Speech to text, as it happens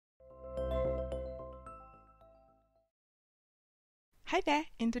Hi there,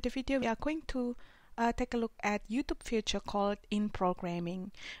 in today's video we are going to take a look at YouTube feature called In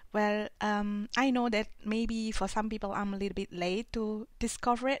Programming. Well, I know that maybe for some people I'm a little bit late to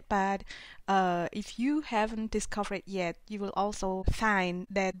discover it, but if you haven't discovered it yet, you will also find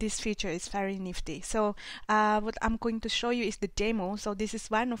that this feature is very nifty. So what I'm going to show you is the demo. So this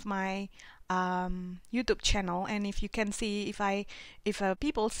is one of my YouTube channel, and if you can see, if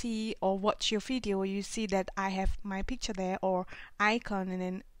people see or watch your video, you see that I have my picture there or icon, and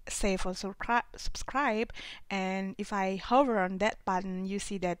then save or subscribe, and if I hover on that button, you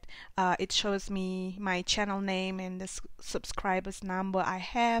see that it shows me my channel name and the subscribers number I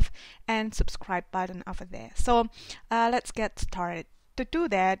have and subscribe button over there. So let's get started. To do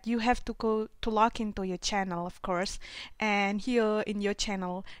that, you have to go to log into your channel, of course, and here in your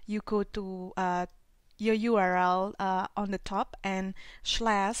channel you go to your URL on the top and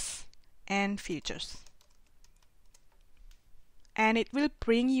 / and features, and it will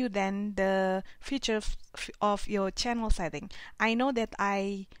bring you then the features of your channel setting. I know that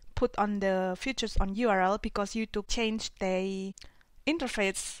I put on the features on URL because YouTube changed the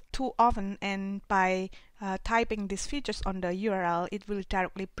interface too often, and by typing these features on the URL, it will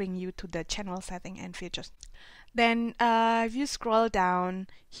directly bring you to the channel setting and features. Then if you scroll down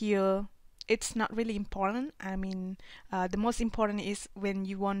here, it's not really important. I mean, the most important is when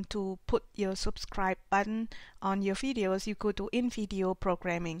you want to put your subscribe button on your videos, you go to InVideo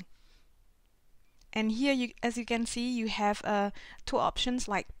programming. And here, as you can see, you have two options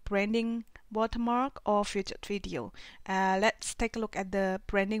like branding watermark or featured video. Let's take a look at the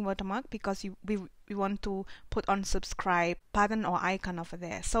branding watermark because we want to put on subscribe button or icon over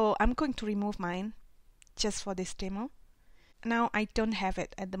there. So I'm going to remove mine just for this demo. Now I don't have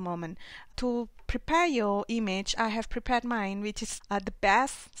it at the moment. To prepare your image, I have prepared mine, which is the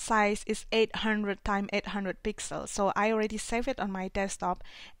best size is 800 × 800 pixels. So I already saved it on my desktop,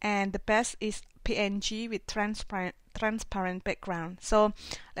 and the best is PNG with transparent background. So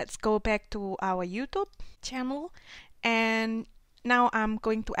let's go back to our YouTube channel, and now I'm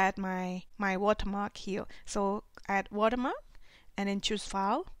going to add my watermark here. So add watermark and then choose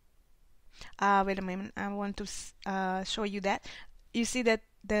file. Wait a moment, I want to show you that. You see that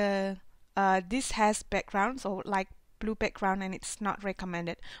the this has background, so like blue background, and it's not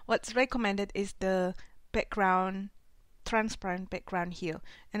recommended. What's recommended is the background, transparent background here.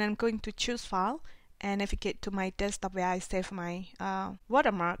 And I'm going to choose file and navigate to my desktop where I save my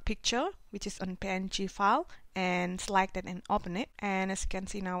watermark picture, which is on PNG file, and select it and open it. And as you can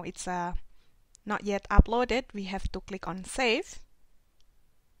see now, it's not yet uploaded. We have to click on save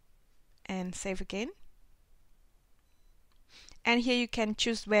and save again. And here you can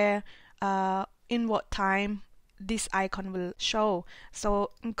choose where in what time this icon will show.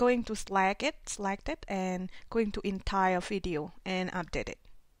 So I'm going to select it and going to entire video and update it.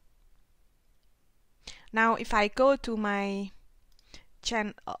 Now if I go to my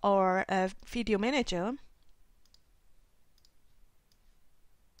channel or video manager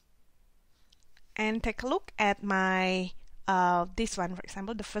and take a look at my this one, for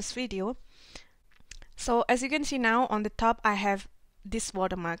example, the first video. So as you can see now on the top, I have this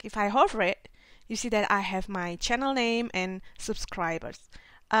watermark. If I hover it, you see that I have my channel name and subscribers.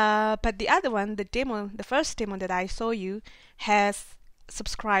 But the other one, the first demo that I show you, has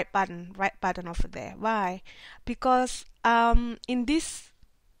subscribe button, right button over there. Why? Because in this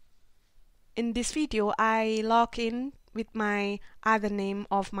video, I log in with my other name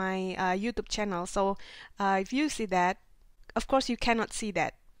of my YouTube channel. So if you see that, of course you cannot see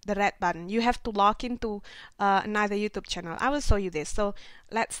that, the red button. You have to log into another YouTube channel. I will show you this. So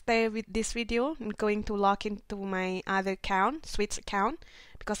let's stay with this video. I'm going to log into my other account, switch account,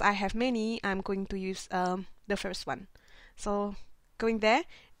 because I have many. I'm going to use the first one. So going there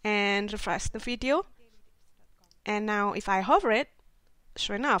and refresh the video, and now if I hover it,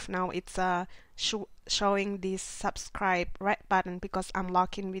 sure enough, now it's showing this subscribe red button because I'm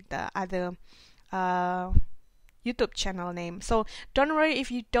logged in with the other YouTube channel name. So don't worry if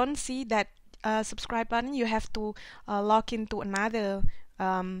you don't see that subscribe button. You have to log into another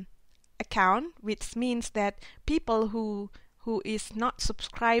account, which means that people who is not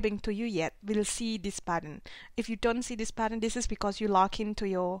subscribing to you yet will see this button. If you don't see this button, this is because you log into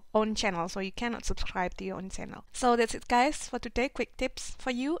your own channel, so you cannot subscribe to your own channel. So that's it guys for today, quick tips for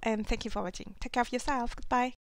you, and thank you for watching. Take care of yourself. Goodbye.